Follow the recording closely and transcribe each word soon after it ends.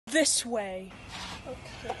This way.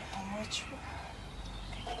 Okay, which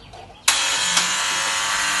way?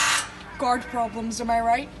 Guard problems, am I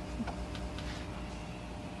right?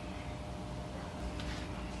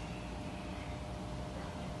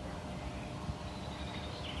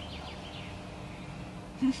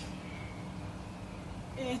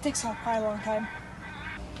 It takes quite a long time.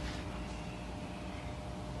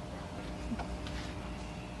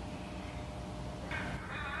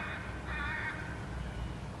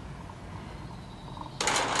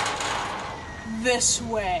 This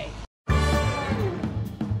way.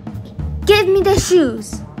 Give me the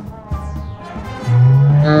shoes.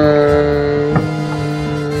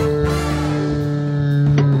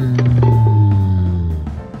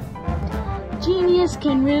 Genius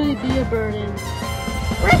can really be a burden.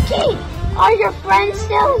 Ricky, are your friends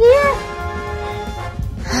still here?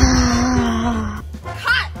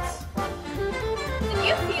 Cut! Did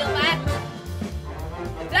you feel that?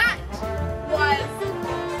 That was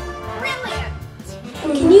brilliant!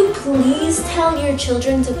 Can you please tell your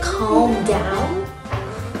children to calm down?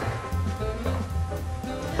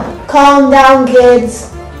 Calm down,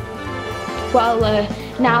 kids. Well,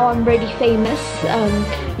 now I'm really famous.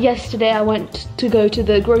 Yesterday I went to go to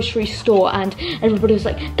the grocery store and everybody was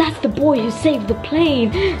like, "That's the boy who saved the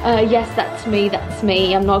plane." Yes, that's me.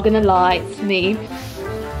 I'm not gonna lie, it's me.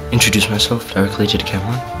 Introduce myself directly to the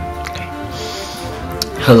camera. Okay.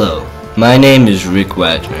 Hello, my name is Rick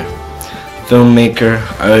Wagner, filmmaker,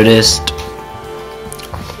 artist.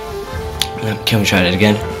 Can we try that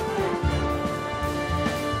again?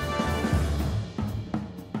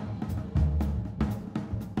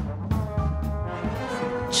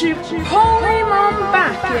 Holy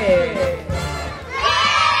Mombaki!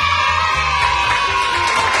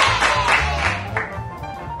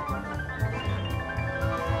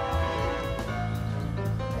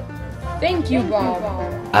 Thank you, Bob.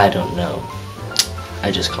 I don't know.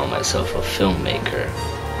 I just call myself a filmmaker.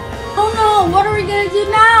 Oh no, what are we gonna do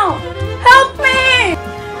now? Help me!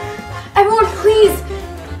 Everyone, please,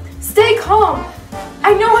 stay calm.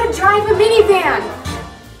 I know how to drive a minivan.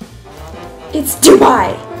 It's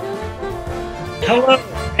Dubai. Hello,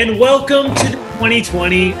 and welcome to the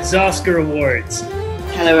 2020 Zoscar Awards.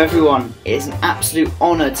 Hello everyone, it is an absolute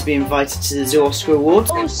honour to be invited to the Zoscar Awards.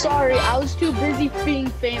 Oh, sorry, I was too busy being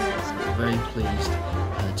famous. I'm very pleased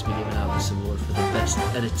to be giving out this award for the best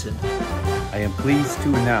editing. I am pleased to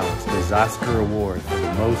announce the Zoscar Award for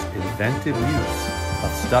the most inventive use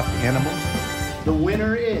of stuffed animals. The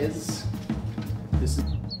winner is...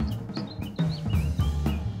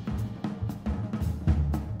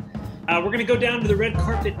 We're going to go down to the red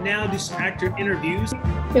carpet now, do some actor interviews.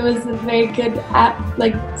 It was a very good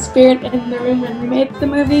spirit in the room when we made the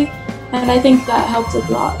movie, and I think that helped a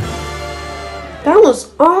lot. That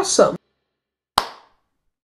was awesome.